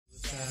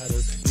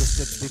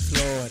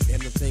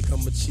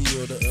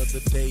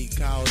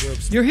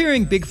You're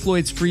hearing Big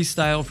Floyd's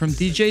freestyle from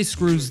DJ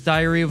Screw's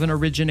Diary of an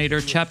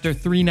Originator, Chapter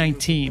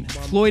 319,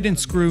 Floyd and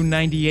Screw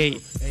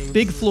 98.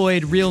 Big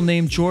Floyd, real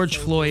name George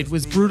Floyd,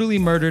 was brutally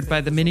murdered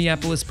by the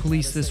Minneapolis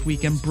police this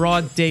week in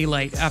broad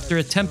daylight after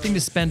attempting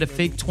to spend a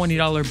fake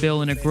 $20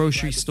 bill in a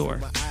grocery store.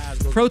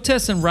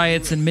 Protests and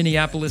riots in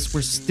Minneapolis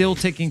were still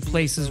taking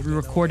place as we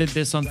recorded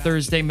this on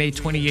Thursday, May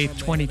 28,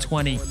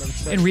 2020,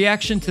 in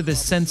reaction to the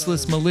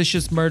senseless,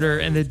 malicious murder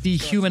and the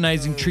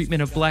dehumanizing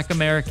treatment of Black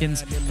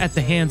Americans at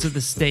the hands of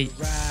the state.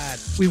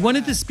 We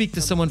wanted to speak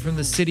to someone from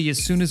the city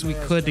as soon as we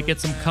could to get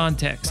some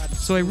context,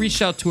 so I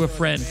reached out to a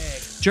friend,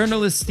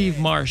 journalist Steve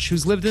Marsh,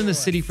 who's lived in the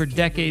city for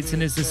decades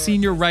and is the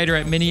senior writer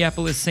at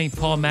Minneapolis St.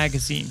 Paul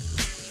magazine.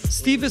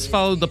 Steve has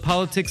followed the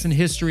politics and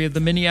history of the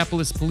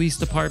Minneapolis Police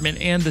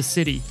Department and the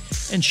city,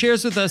 and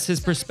shares with us his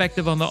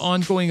perspective on the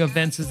ongoing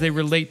events as they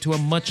relate to a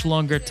much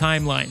longer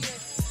timeline.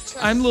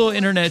 I'm Lil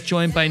Internet,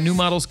 joined by New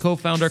Models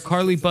co-founder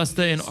Carly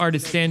Busta and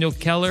artist Daniel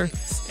Keller,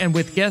 and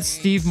with guest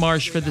Steve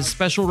Marsh for this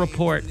special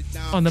report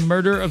on the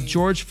murder of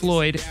George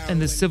Floyd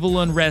and the civil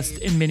unrest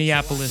in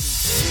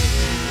Minneapolis.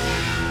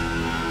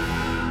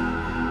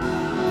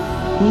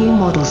 New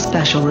Model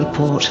Special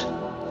Report.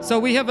 So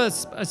we have a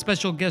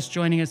special guest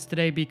joining us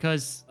today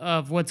because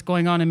of what's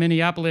going on in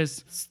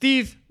Minneapolis.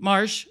 Steve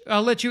Marsh,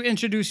 I'll let you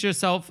introduce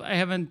yourself. I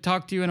haven't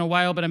talked to you in a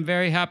while, but I'm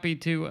very happy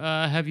to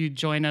have you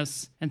join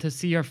us and to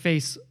see your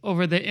face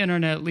over the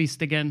internet at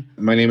least again.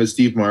 My name is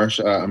Steve Marsh.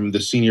 I'm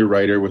the senior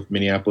writer with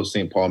Minneapolis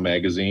St. Paul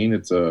magazine.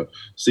 It's a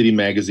city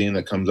magazine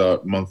that comes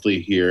out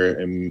monthly here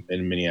in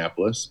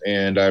Minneapolis.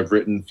 And I've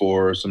written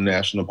for some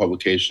national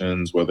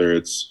publications, whether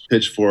it's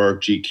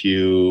Pitchfork,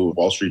 GQ,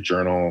 Wall Street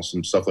Journal,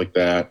 some stuff like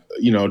that.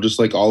 You know, just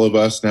like all of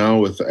us now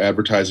with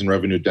advertising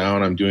revenue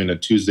down, I'm doing a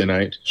Tuesday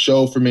night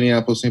show for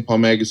Minneapolis St. Paul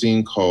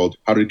magazine called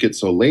How Did It Get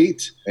So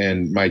Late?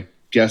 And my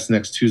guest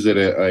next Tuesday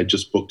that I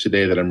just booked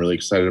today that I'm really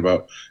excited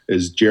about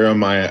is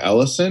Jeremiah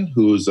Ellison,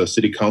 who is a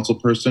city council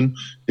person.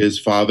 His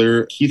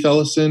father, Keith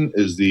Ellison,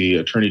 is the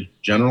attorney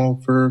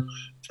general for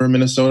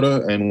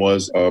Minnesota and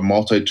was a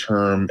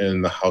multi-term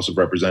in the House of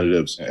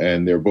Representatives.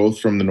 And they're both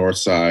from the north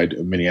side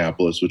of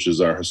Minneapolis, which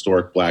is our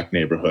historic Black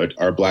neighborhood.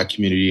 Our Black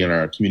community and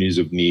our communities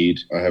of need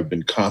have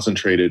been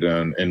concentrated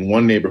in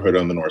one neighborhood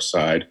on the north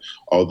side.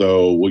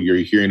 Although what you're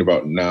hearing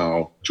about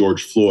now,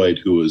 George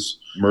Floyd, who was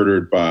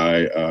murdered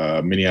by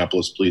a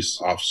Minneapolis police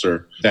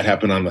officer, that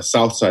happened on the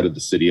south side of the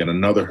city in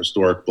another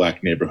historic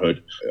Black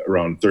neighborhood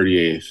around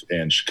 38th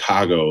and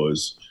Chicago.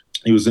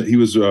 He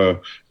was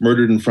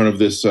murdered in front of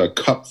this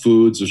Cup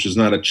Foods, which is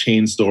not a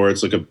chain store.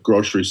 It's like a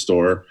grocery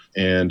store.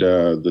 And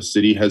the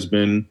city has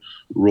been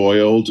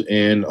roiled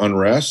in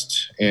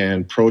unrest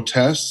and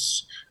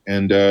protests.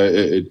 And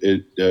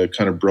it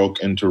kind of broke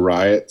into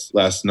riots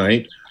last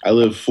night. I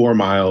live 4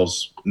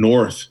 miles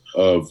north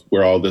of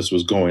where all this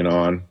was going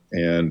on.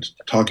 And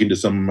talking to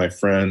some of my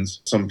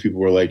friends, some people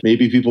were like,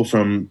 maybe people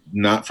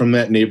not from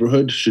that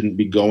neighborhood shouldn't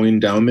be going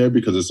down there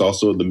because it's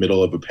also the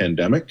middle of a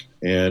pandemic.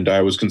 And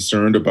I was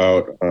concerned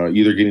about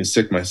either getting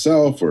sick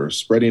myself or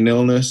spreading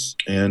illness.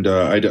 And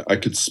I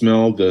could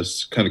smell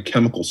this kind of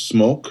chemical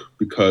smoke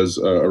because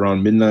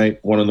around midnight,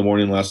 1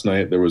 a.m. last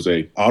night, there was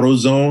a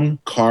AutoZone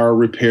car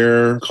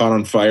repair caught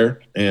on fire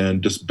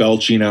and just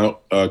belching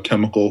out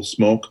chemical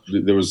smoke.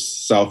 There was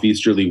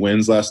southeasterly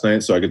winds last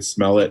night, so I could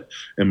smell it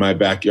in my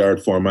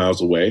backyard 4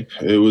 miles away.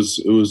 It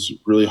was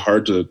really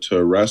hard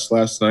to rest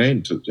last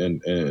night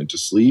and to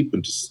sleep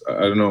and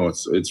I don't know.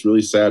 It's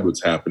really sad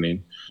what's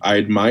happening. I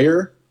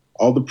admire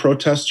all the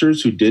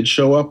protesters who did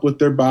show up with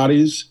their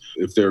bodies.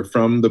 If they're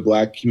from the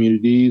Black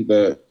community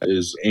that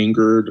is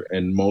angered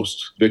and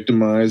most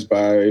victimized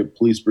by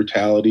police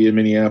brutality in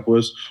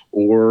Minneapolis,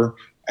 or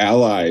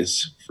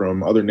allies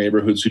from other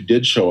neighborhoods who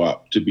did show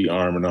up to be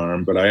arm in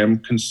arm. But I am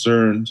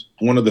concerned.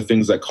 One of the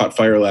things that caught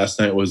fire last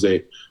night was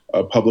a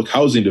public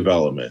housing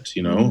development,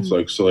 you know?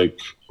 Mm-hmm. So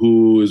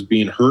who is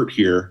being hurt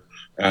here?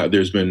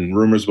 There's been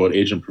rumors about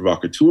agent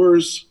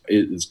provocateurs.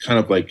 It's kind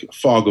of like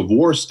fog of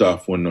war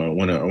stuff when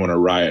a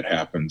riot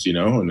happens, you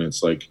know? And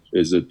it's like,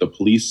 is it the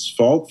police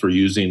fault for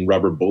using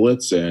rubber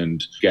bullets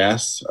and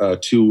gas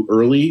too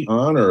early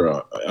on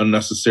or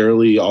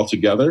unnecessarily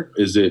altogether?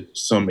 Is it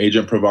some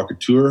agent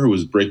provocateur who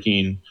was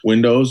breaking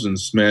windows and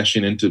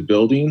smashing into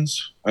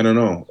buildings? I don't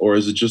know. Or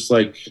is it just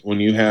like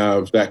when you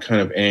have that kind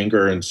of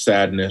anger and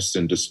sadness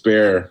and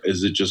despair,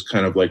 is it just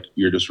kind of like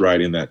you're just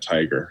riding that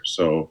tiger?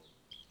 So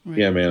right.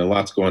 Yeah, man, a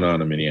lot's going on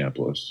in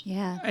Minneapolis.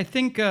 Yeah. I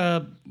think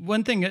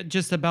one thing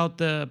just about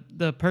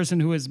the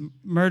person who was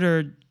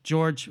murdered,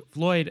 George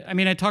Floyd. I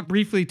mean, I talked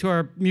briefly to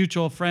our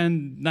mutual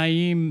friend,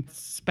 Naeem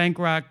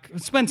Spankrock, who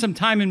spent some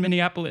time in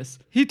Minneapolis.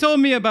 He told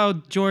me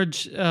about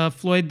George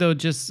Floyd, though,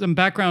 just some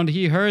background.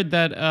 He heard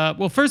that,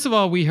 well, first of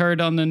all, we heard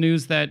on the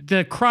news that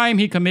the crime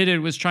he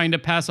committed was trying to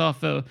pass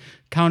off a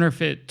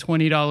counterfeit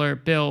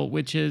 $20 bill,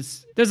 which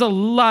is, there's a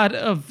lot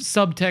of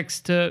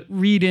subtext to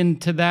read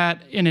into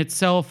that in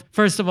itself.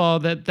 First of all,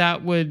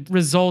 that would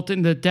result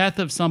in the death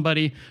of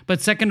somebody.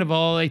 But second of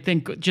all, I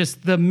think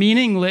just the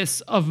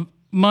meaningless of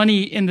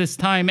money in this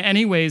time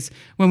anyways,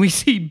 when we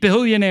see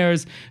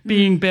billionaires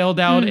being bailed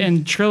out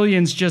and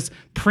trillions just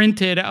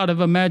printed out of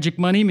a magic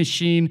money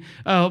machine.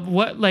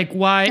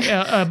 Why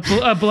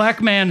a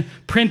black man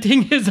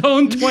printing his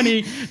own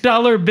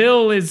 $20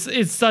 bill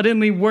is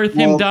suddenly worth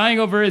him dying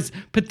over is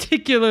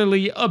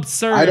particularly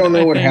absurd. I don't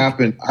know what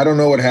happened. I don't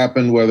know what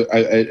happened. Whether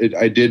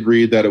I did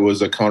read that it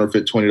was a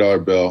counterfeit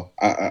 $20 bill.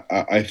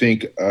 I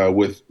think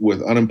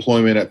with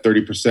unemployment at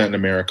 30% in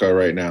America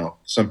right now,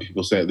 some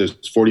people say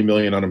there's 40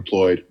 million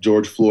unemployed.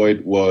 George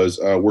Floyd was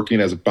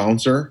working as a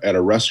bouncer at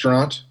a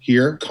restaurant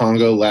here,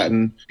 Congo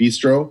Latin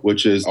Bistro,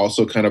 which is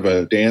also kind of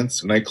a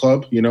dance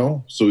nightclub,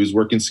 So he's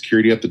working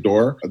security at the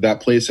door.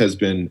 That place has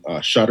been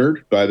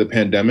shuttered by the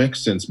pandemic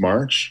since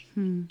March.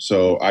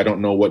 So I don't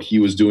know what he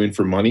was doing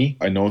for money.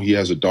 I know he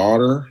has a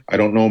daughter. I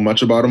don't know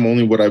much about him,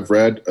 only what I've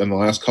read in the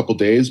last couple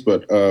days.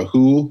 But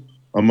who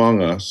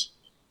among us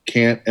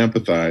can't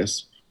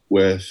empathize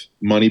with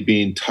money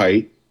being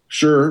tight?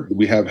 Sure,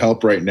 we have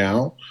help right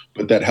now,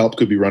 but that help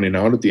could be running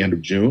out at the end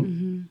of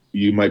June.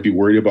 You might be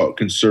worried about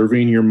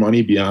conserving your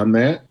money beyond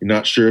that. You're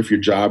not sure if your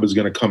job is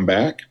going to come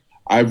back.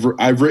 I've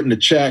written a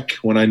check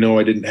when I know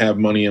I didn't have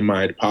money in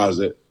my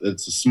deposit.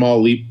 It's a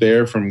small leap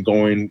there from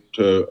going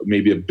to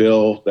maybe a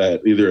bill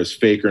that either is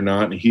fake or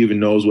not, and he even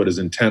knows what his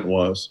intent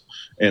was.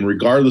 And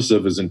regardless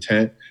of his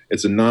intent,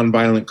 it's a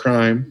nonviolent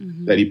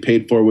crime that he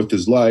paid for with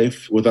his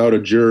life without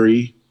a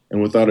jury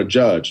and without a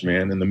judge,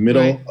 man, in the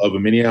middle of a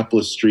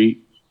Minneapolis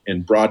street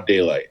in broad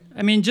daylight.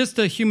 I mean, just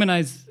to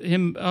humanize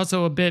him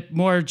also a bit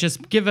more,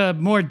 just give a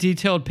more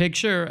detailed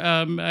picture.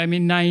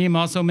 Naeem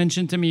also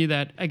mentioned to me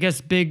that I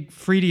guess Big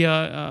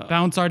Freedia,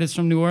 bounce artist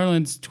from New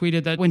Orleans,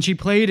 tweeted that when she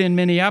played in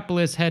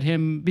Minneapolis, had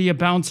him be a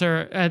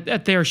bouncer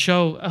at their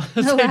show.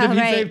 If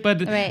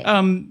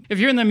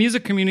you're in the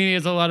music community,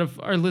 as a lot of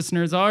our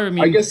listeners are,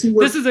 I guess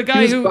this is a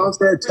guy who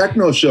bounced at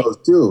techno shows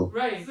too.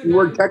 Right, he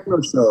worked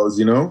techno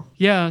shows,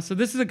 Yeah, so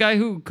this is a guy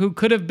who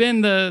could have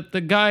been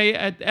the guy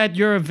at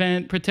your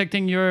event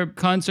protecting your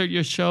concert,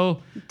 your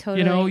show.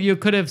 Totally. You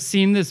could have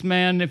seen this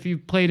man if you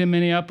played in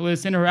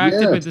Minneapolis,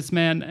 interacted with this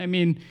man. I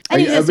mean,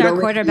 he's a star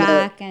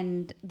quarterback,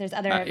 and there's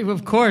other,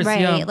 of course,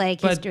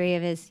 history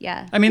of his,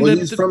 I mean,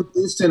 he's from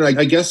Houston.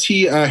 I guess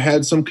he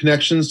had some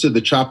connections to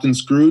the Chopped and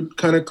Screwed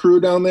kind of crew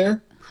down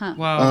there. Huh.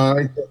 Wow.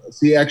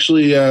 He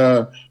actually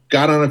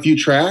got on a few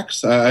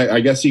tracks.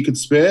 I guess he could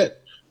spit.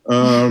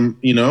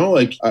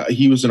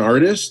 He was an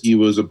artist. He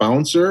was a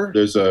bouncer.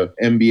 There's a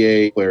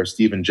NBA player,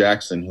 Steven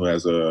Jackson, who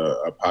has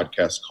a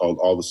podcast called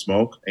All the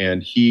Smoke.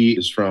 And he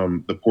is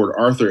from the Port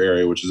Arthur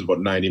area, which is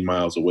about 90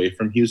 miles away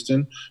from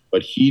Houston.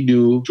 But he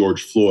knew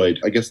George Floyd.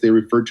 I guess they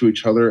referred to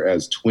each other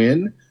as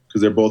twin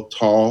because they're both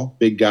tall,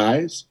 big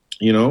guys.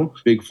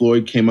 Big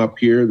Floyd came up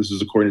here. This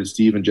is according to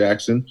Steven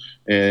Jackson.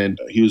 And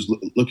he was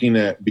looking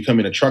at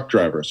becoming a truck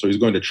driver. So he's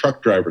going to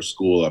truck driver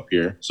school up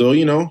here. So,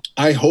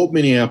 I hope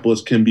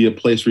Minneapolis can be a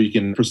place where you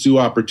can pursue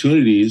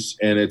opportunities.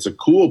 And it's a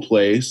cool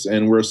place.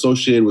 And we're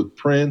associated with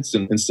Prince.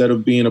 And instead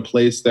of being a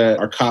place that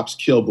our cops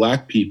kill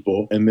black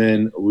people and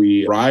then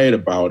we riot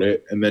about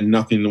it and then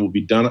nothing will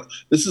be done.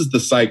 This is the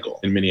cycle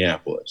in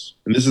Minneapolis.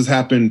 And this has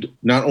happened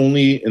not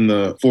only in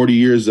the 40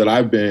 years that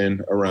I've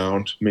been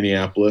around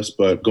Minneapolis,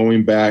 but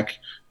going back.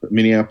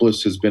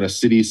 Minneapolis has been a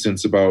city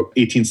since about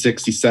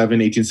 1867,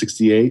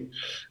 1868,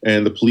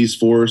 and the police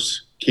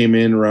force came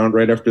in around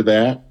right after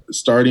that,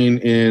 starting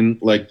in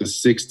like the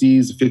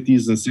 60s,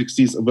 50s, and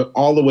 60s, but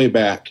all the way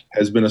back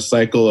has been a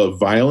cycle of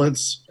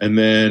violence and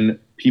then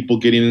people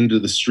getting into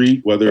the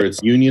street, whether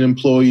it's union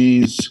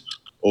employees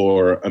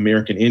or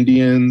American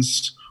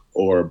Indians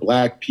or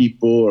black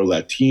people or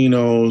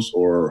Latinos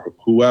or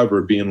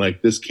whoever being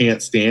like, this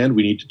can't stand,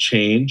 we need to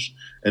change.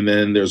 And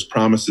then there's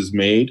promises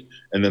made.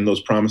 And then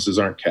those promises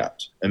aren't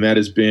kept. And that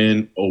has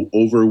been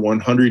over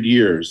 100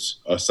 years,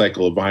 a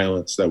cycle of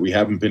violence that we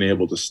haven't been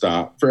able to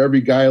stop. For every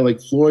guy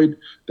like Floyd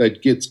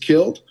that gets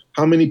killed,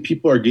 how many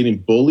people are getting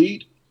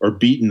bullied or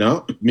beaten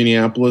up?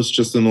 Minneapolis,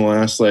 just in the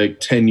last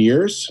 10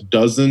 years,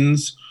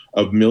 dozens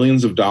of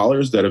millions of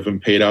dollars that have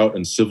been paid out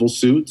in civil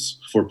suits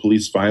for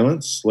police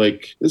violence.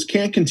 This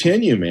can't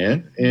continue,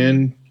 man.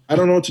 And I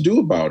don't know what to do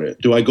about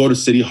it. Do I go to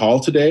City Hall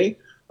today?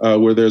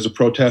 Where there's a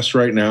protest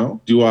right now?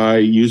 Do I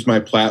use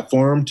my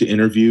platform to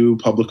interview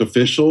public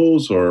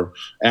officials or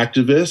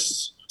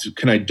activists?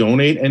 Can I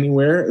donate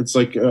anywhere? It's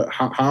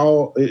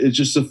how it's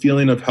just a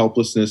feeling of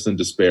helplessness and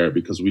despair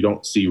because we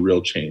don't see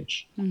real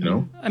change,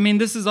 I mean,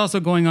 this is also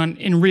going on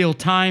in real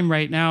time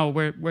right now.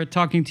 We're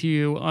talking to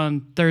you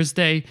on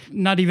Thursday,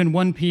 not even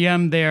 1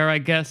 p.m. there, I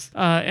guess.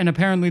 And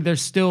apparently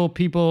there's still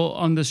people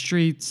on the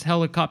streets.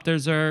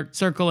 Helicopters are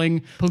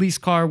circling. Police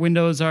car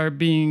windows are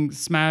being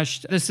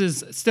smashed. This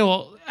is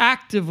still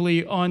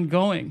actively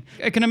ongoing.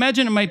 I can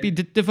imagine it might be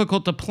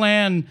difficult to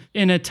plan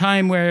in a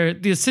time where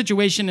the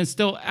situation is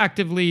still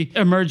actively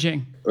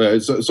emerging.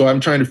 So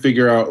I'm trying to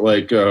figure out,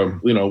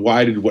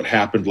 why did what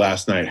happened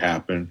last night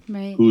happen?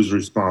 Right. Who's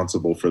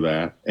responsible for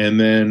that? And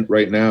then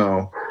right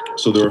now,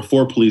 so there were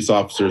 4 police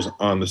officers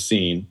on the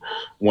scene.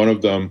 One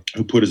of them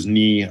who put his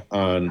knee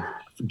on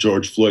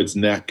George Floyd's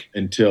neck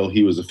until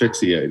he was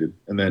asphyxiated.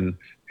 And then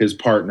his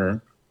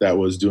partner, that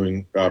was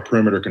doing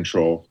perimeter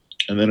control,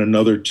 and then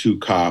another 2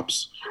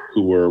 cops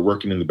who were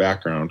working in the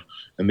background.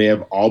 And they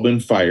have all been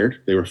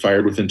fired. They were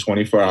fired within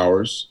 24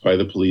 hours by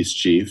the police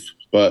chief.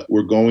 But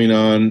we're going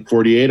on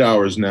 48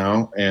 hours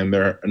now, and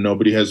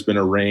nobody has been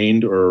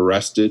arraigned or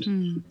arrested.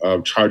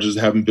 Charges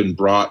haven't been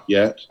brought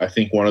yet. I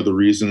think one of the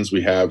reasons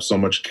we have so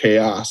much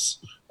chaos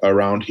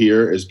around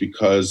here is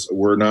because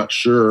we're not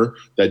sure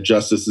that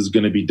justice is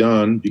going to be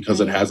done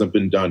because it hasn't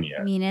been done yet.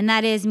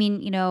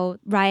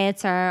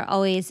 Riots are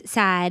always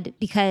sad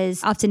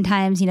because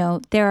oftentimes,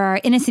 there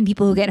are innocent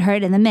people who get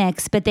hurt in the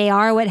mix, but they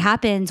are what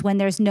happens when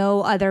there's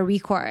no other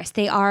recourse.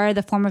 They are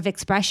the form of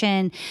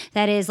expression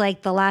that is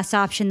like the last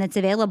option that's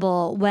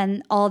available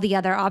when all the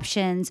other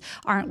options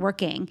aren't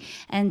working.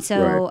 And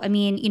so,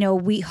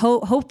 we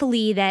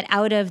hopefully that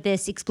out of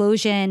this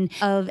explosion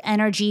of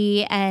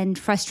energy and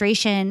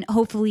frustration,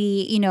 hopefully,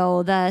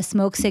 the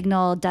smoke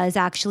signal does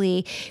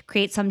actually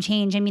create some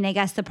change. I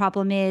guess the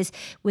problem is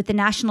with the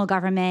national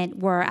government,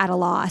 we're at a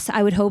loss.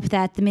 I would hope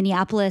that the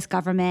Minneapolis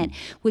government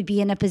would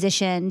be in a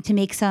position to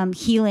make some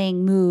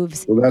healing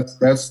moves. Well,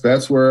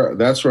 that's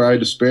where I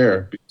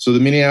despair. So the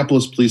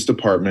Minneapolis Police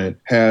Department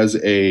has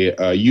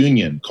a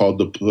union called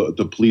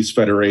the Police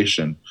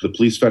Federation. The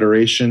Police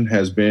Federation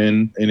has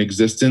been in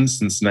existence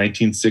since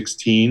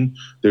 1916.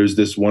 There's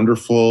this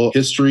wonderful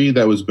history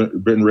that was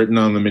been written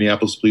on the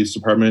Minneapolis Police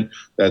Department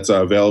that's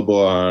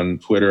available on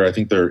Twitter. I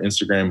think their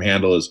Instagram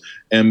handle is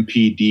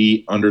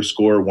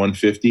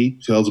MPD_150.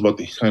 It tells about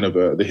the kind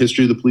of the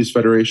history of the Police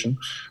Federation.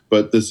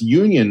 But this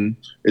union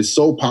is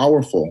so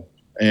powerful.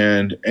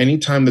 And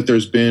anytime that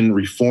there's been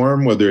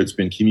reform, whether it's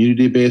been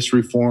community-based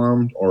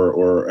reform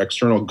or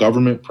external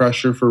government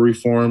pressure for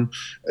reform,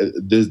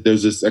 there's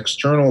this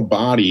external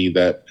body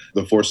that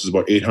the force is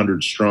about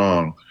 800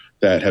 strong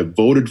that have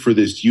voted for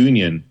this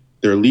union.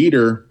 Their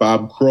leader,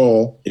 Bob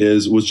Kroll,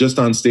 was just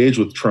on stage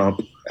with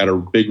Trump at a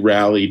big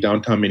rally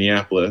downtown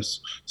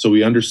Minneapolis. So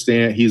we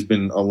understand he's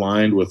been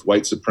aligned with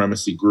white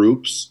supremacy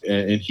groups,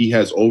 and he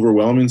has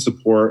overwhelming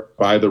support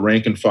by the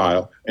rank and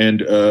file.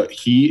 And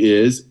he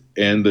is,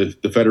 and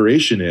the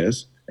Federation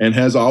is, and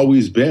has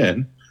always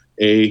been,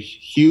 a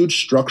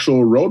huge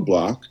structural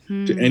roadblock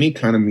to any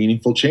kind of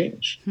meaningful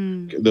change.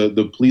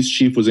 The police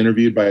chief was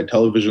interviewed by a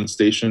television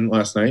station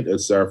last night.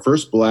 It's our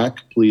first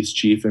Black police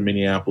chief in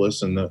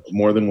Minneapolis in the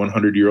more than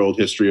 100-year-old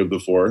history of the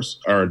force.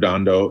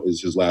 Arredondo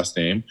is his last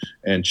name.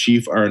 And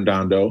Chief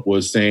Arredondo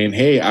was saying,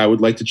 hey, I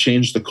would like to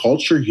change the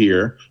culture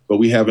here, but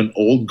we have an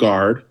old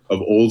guard of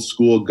old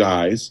school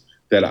guys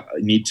that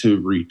need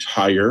to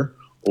retire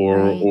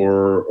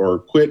or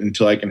quit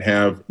until I can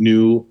have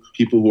new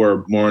people who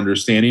are more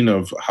understanding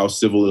of how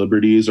civil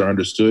liberties are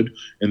understood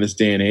in this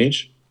day and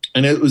age.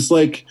 And it was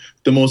like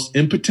the most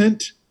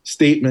impotent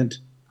statement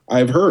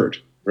I've heard,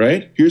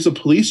 right? Here's a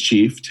police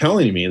chief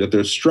telling me that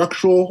there's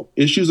structural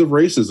issues of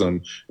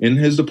racism in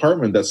his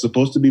department that's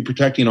supposed to be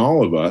protecting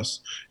all of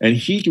us. And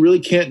he really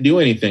can't do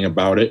anything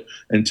about it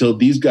until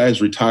these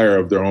guys retire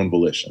of their own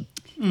volition.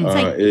 It's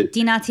like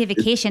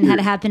denazification had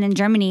to happen in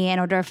Germany in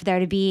order for there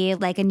to be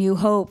like a new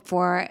hope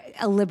for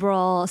a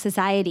liberal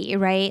society,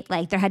 right?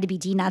 Like there had to be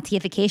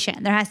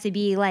denazification. There has to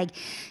be like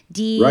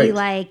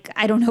like,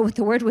 I don't know what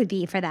the word would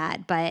be for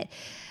that, but.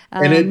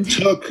 And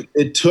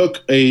it took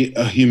a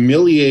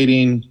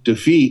humiliating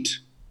defeat,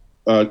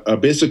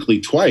 basically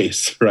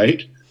twice,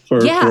 right?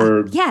 For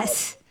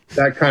yes.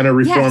 That kind of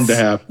reform to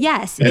happen.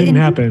 Yes. It didn't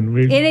happen.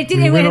 We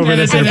went over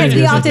this as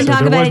we often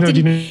talk about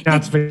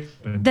it.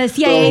 The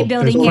CIA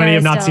building there's plenty here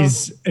of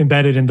Nazis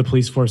embedded in the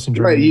police force in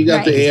Germany. Right, you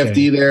got the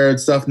AFD there and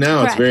stuff now.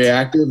 Correct. It's very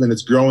active and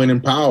it's growing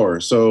in power.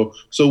 So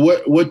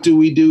what do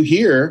we do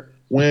here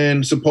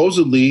when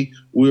supposedly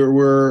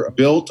we're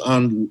built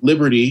on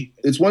liberty?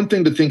 It's one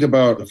thing to think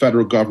about the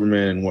federal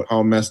government and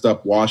how messed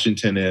up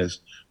Washington is,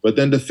 but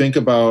then to think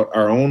about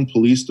our own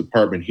police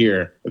department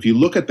here. If you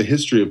look at the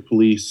history of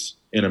police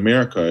in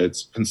America,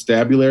 it's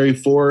constabulary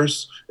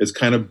force. It's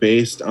kind of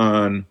based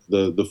on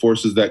the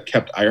forces that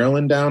kept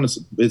Ireland down.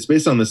 It's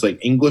based on this like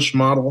English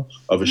model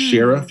of a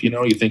sheriff.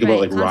 You think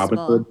about like Robin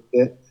Hood,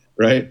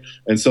 right?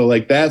 And so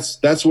like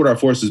that's what our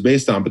force is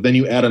based on. But then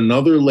you add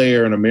another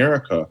layer in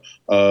America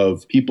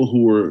of people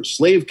who were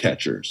slave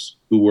catchers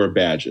who wear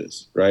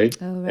badges, right?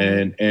 Oh,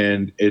 right.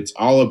 And it's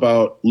all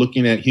about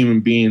looking at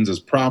human beings as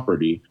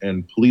property.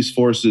 And police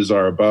forces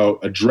are about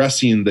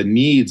addressing the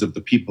needs of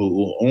the people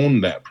who own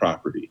that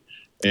property.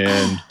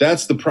 And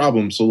that's the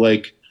problem. So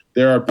like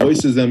there are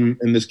voices in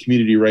this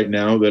community right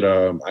now that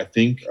I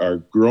think are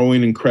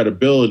growing in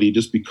credibility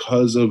just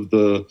because of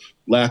the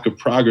lack of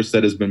progress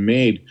that has been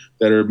made,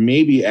 that are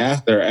maybe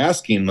they're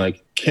asking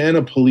like, can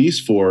a police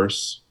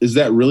force, is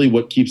that really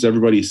what keeps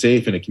everybody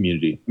safe in a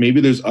community? Maybe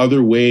there's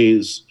other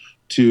ways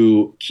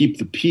to keep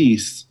the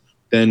peace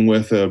than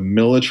with a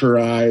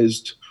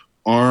militarized,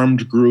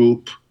 armed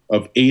group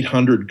of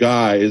 800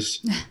 guys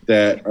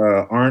that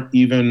aren't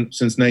even,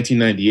 since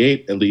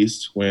 1998 at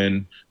least,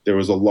 when there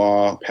was a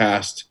law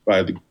passed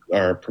by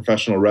our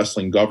professional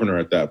wrestling governor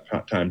at that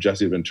time,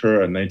 Jesse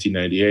Ventura, in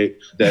 1998,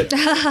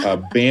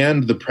 that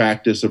banned the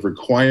practice of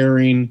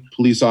requiring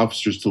police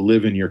officers to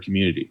live in your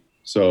community.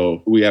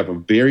 So we have a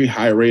very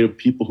high rate of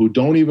people who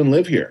don't even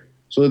live here.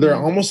 So they're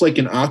almost like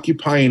an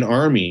occupying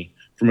army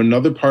from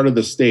another part of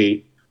the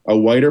state, a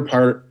whiter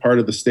part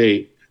of the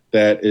state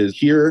that is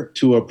here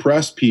to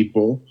oppress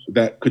people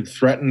that could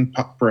threaten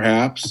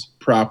perhaps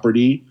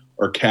property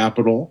or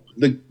capital.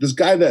 This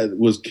guy that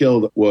was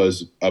killed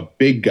was a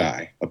big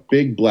guy, a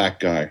big black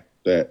guy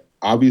that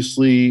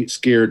obviously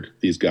scared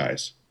these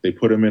guys. They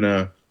put him in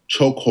a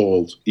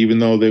chokehold, even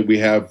though that we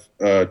have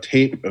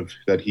tape of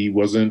that he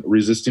wasn't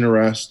resisting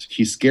arrest.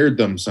 He scared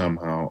them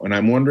somehow. And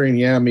I'm wondering,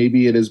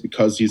 maybe it is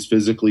because he's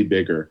physically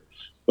bigger,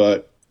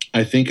 but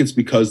I think it's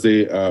because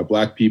they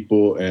black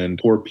people and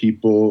poor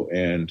people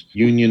and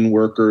union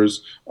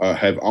workers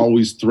have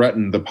always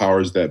threatened the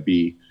powers that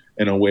be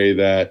in a way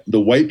that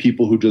the white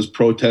people who just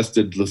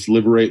protested this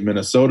Liberate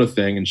Minnesota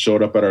thing and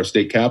showed up at our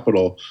state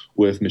capitol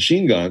with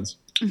machine guns,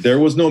 there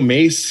was no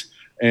mace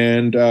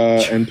and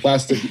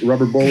plastic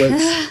rubber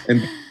bullets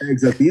and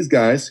bags at these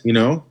guys,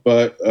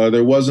 but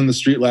there was in the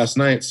street last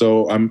night.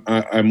 So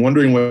I'm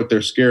wondering what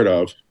they're scared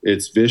of.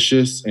 It's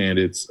vicious and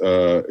it's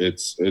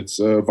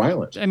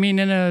violent. I mean,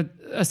 in a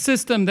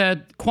system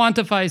that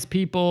quantifies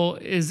people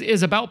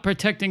is about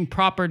protecting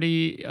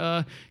property,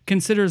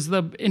 considers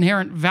the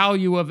inherent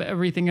value of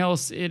everything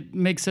else, it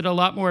makes it a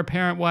lot more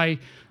apparent why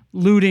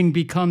looting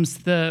becomes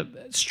the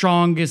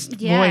strongest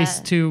voice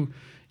to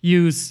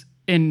use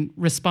in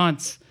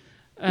response.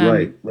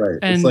 Right.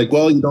 And it's like,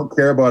 well, you don't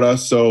care about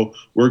us, so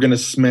we're going to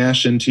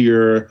smash into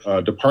your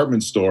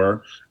department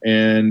store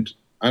and,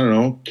 I don't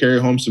know, carry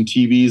home some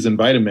TVs and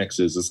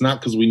Vitamixes. It's not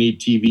because we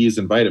need TVs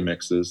and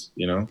Vitamixes,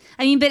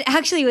 I mean, but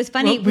actually it was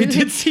funny. Well, we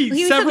did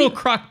see several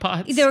crock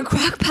pots. There were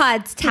crock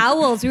pots,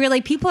 towels. We were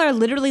like, people are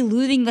literally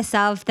looting the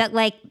stuff that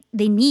like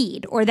they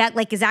need or that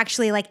like is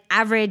actually like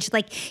average.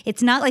 Like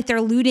it's not like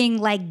they're looting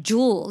like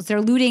jewels.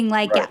 They're looting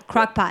like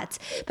crock pots.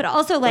 But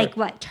also like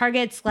what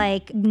Target's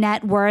like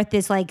net worth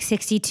is like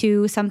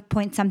 62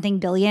 something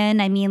billion.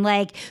 I mean,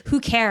 like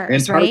who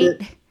cares,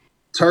 and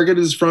Target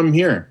is from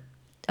here.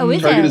 Oh,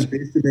 is Target it? is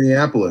based in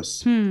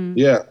Minneapolis.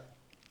 Yeah.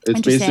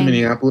 It's based in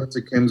Minneapolis.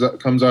 It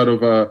comes out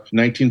of a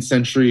 19th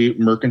century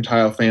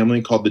mercantile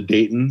family called the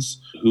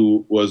Daytons,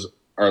 who was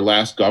our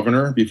last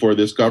governor before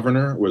this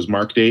governor was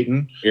Mark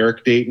Dayton.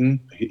 Eric Dayton,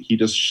 he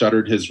just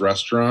shuttered his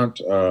restaurant,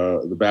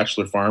 The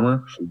Bachelor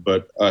Farmer,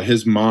 but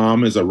his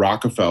mom is a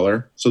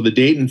Rockefeller. So the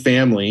Dayton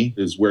family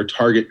is where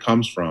Target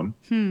comes from.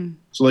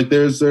 So like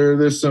there's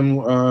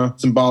some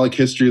symbolic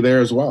history there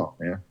as well.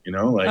 Yeah,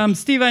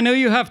 Steve, I know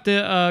you have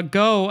to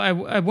go.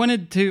 I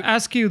wanted to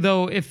ask you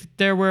though if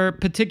there were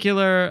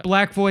particular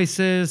black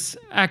voices,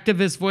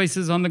 activist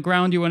voices on the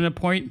ground you wanted to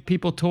point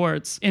people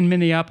towards in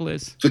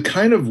Minneapolis. The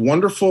kind of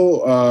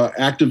wonderful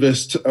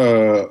activist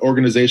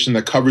organization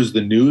that covers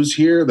the news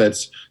here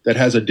that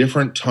has a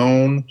different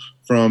tone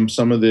from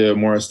some of the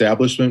more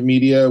establishment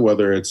media,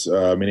 whether it's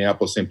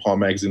Minneapolis St. Paul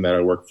Magazine that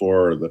I work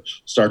for, or the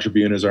Star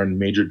Tribune is our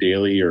major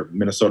daily, or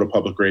Minnesota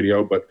Public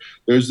Radio. But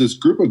there's this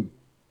group of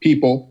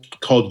people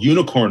called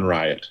Unicorn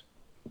Riot.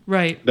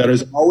 Right. That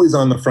is always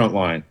on the front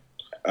line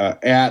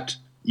at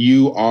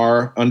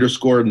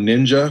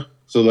UR_ninja.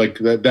 So like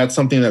that's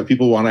something that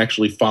people want to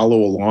actually follow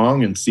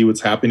along and see what's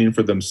happening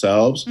for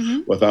themselves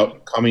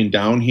without coming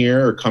down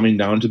here or coming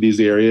down to these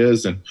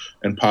areas and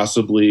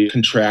possibly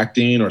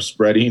contracting or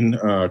spreading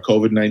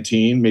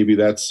COVID-19. Maybe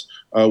that's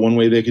one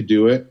way they could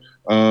do it.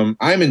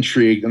 I'm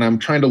intrigued and I'm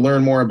trying to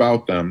learn more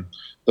about them.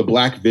 The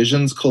Black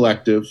Visions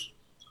Collective,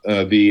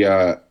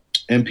 the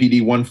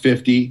MPD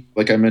 150,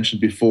 like I mentioned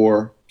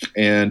before.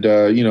 And,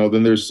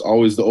 then there's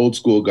always the old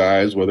school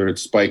guys, whether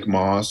it's Spike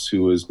Moss,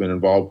 who has been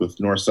involved with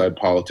Northside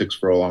politics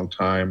for a long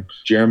time.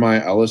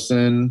 Jeremiah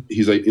Ellison,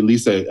 he's at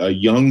least a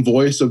young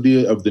voice of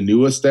the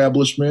new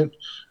establishment.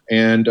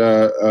 And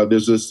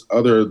there's this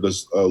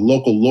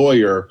local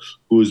lawyer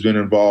who has been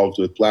involved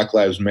with Black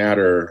Lives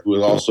Matter, who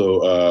is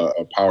also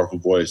a powerful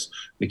voice,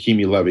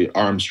 Nikemi Levy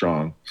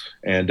Armstrong.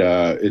 And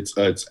it's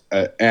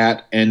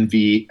at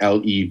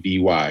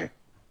NVLEVY.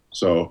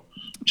 So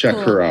check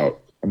her out.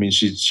 I mean,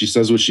 she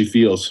says what she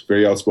feels,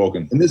 very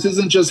outspoken. And this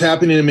isn't just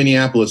happening in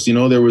Minneapolis.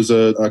 There was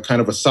a kind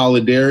of a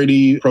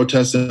solidarity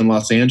protest in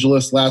Los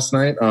Angeles last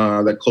night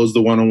that closed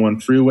the 101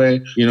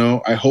 freeway.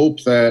 I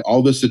hope that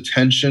all this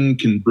attention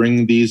can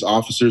bring these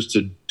officers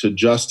to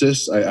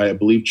justice. I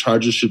believe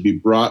charges should be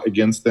brought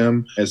against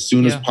them as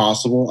soon as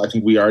possible. I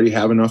think we already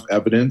have enough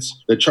evidence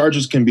that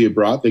charges can be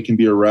brought, they can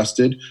be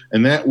arrested,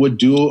 and that would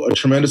do a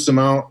tremendous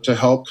amount to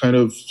help kind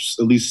of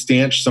at least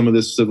stanch some of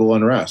this civil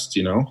unrest,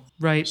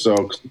 Right.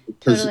 So,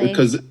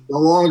 because the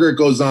longer it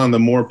goes on, the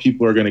more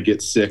people are going to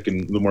get sick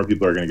and the more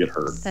people are going to get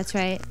hurt. That's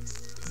right.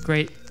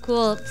 Great.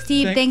 Cool.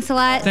 Steve, thanks a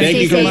lot. Thank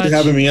you guys for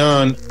having me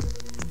on.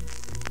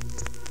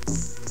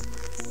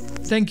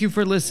 Thank you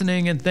for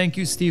listening, and thank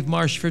you, Steve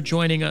Marsh, for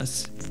joining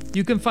us.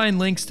 You can find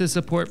links to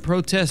support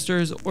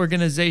protesters,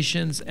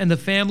 organizations, and the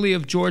family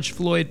of George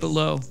Floyd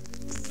below.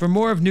 For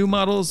more of New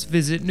Models,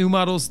 visit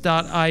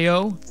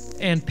newmodels.io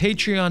and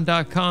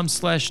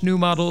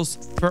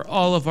patreon.com/newmodels for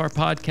all of our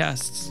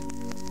podcasts.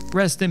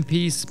 Rest in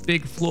peace,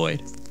 Big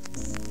Floyd.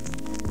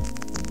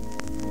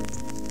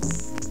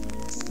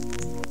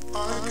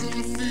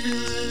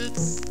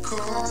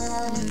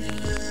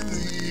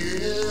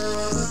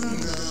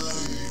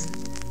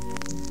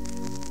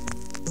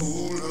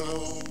 Oh,